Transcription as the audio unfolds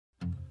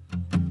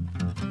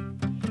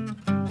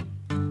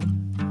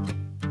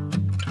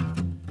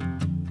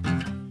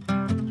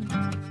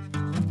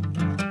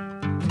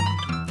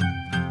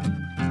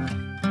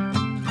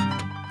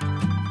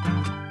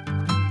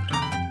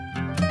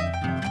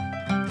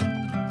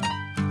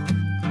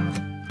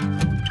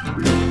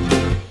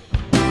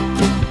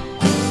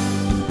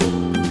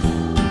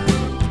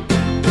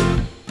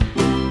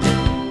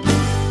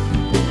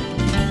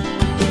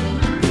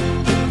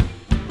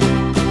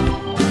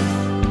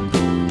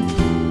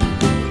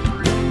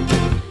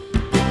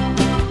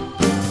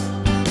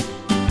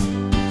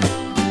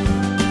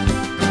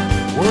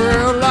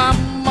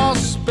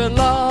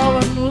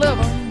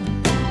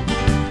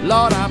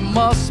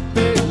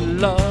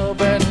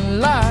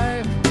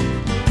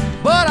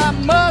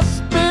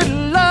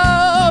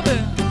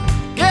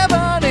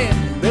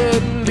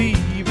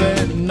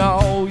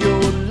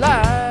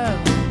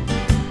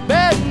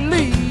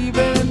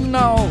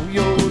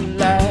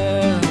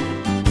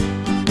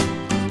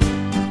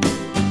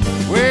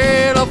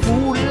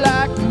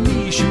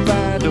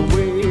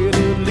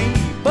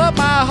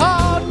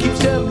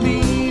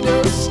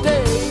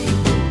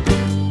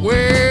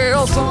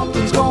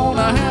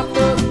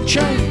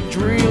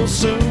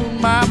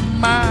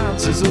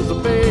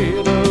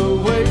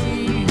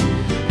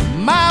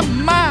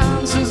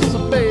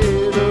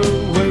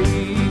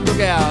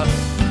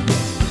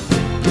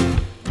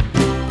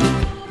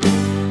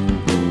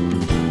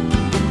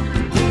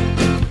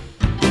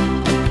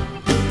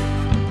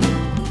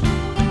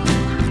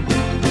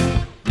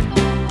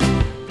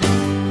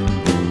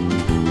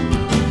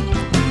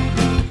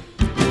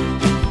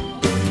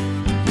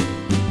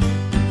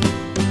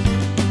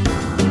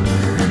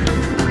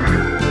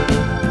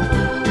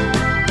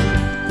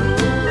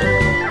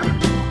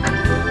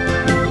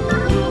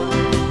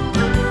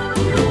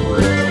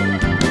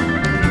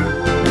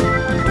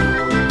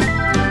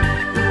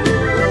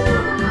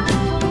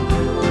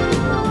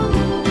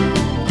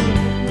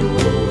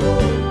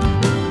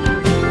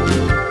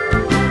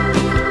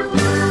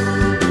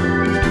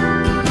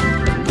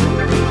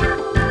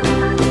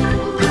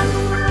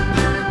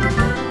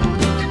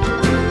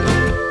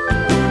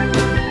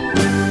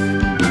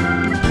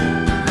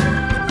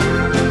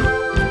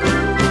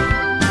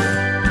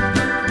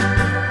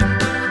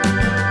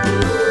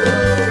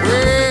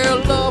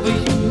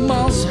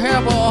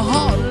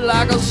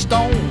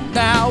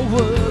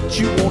what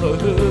you wanna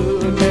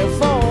hurt me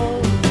for.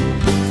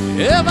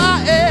 If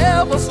I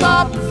ever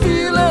stop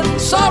feeling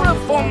sorry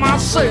for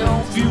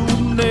myself, you'll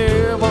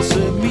never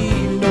see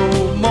me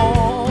no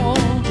more.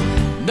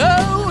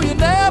 No, you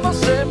never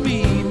see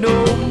me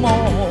no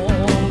more.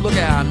 Look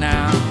out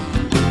now.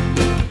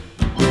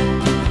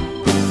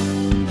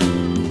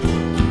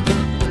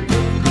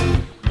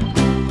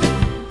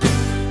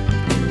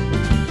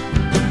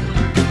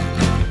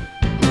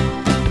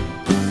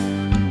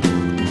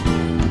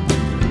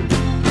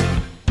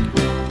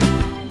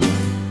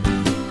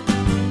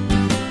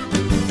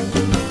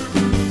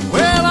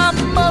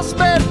 Must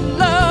be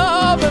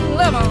loving,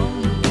 living.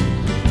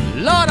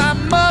 Lord, I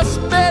must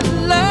be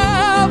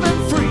loving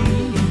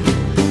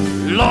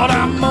free. Lord,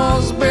 I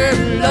must be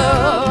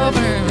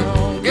loving,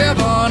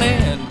 giving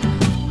in.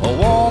 A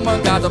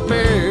woman got the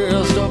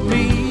best of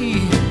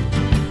me.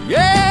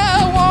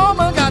 Yeah, a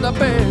woman got the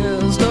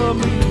best of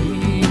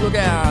me. Look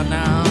out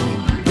now.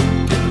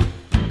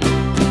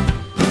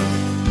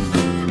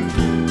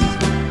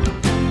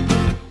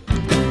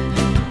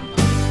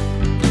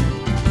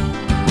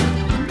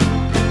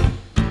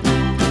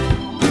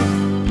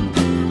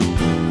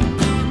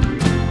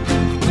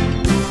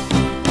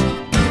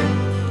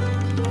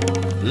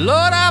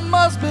 Lord, I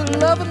must be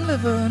loving,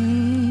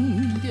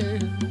 living,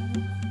 yeah.